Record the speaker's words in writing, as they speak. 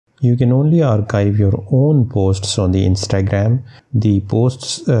You can only archive your own posts on the Instagram. The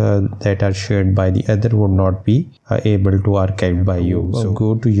posts that are shared by the other would not be able to archive by you. So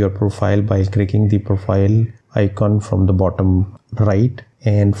go to your profile by clicking the profile icon from the bottom right,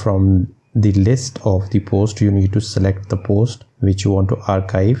 and from the list of the post you need to select the post which you want to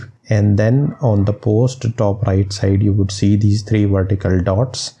archive, and then on the post top right side you would see these 3 vertical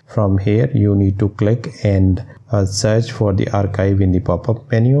dots. From here you need to click and search for the archive in the pop-up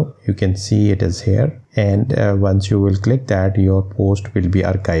menu. You can see it is here, and once you will click that, your post will be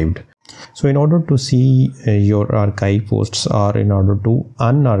archived. So in order to see your archive posts, or in order to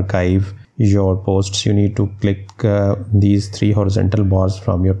unarchive your posts, you need to click these 3 horizontal bars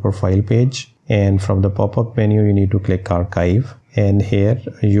from your profile page, and from the pop-up menu you need to click archive, and here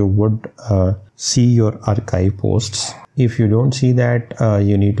you would see your archive posts. If you don't see that,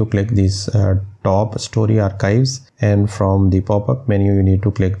 you need to click this top story archives, and from the pop-up menu you need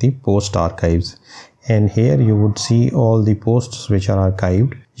to click the post archives, and here you would see all the posts which are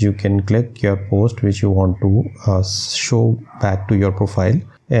archived. You can click your post which you want to show back to your profile,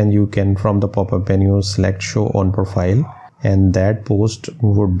 and you can from the pop-up menu select show on profile, and that post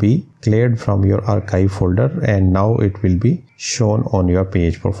would be cleared from your archive folder, and now it will be shown on your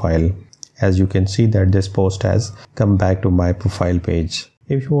page profile. As you can see that this post has come back to my profile page.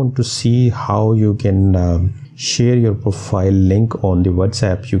 If you want to see how you can share your profile link on the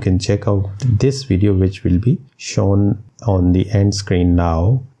WhatsApp, you can check out this video which will be shown on the end screen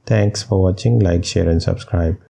now. Thanks for watching. Like, share and subscribe.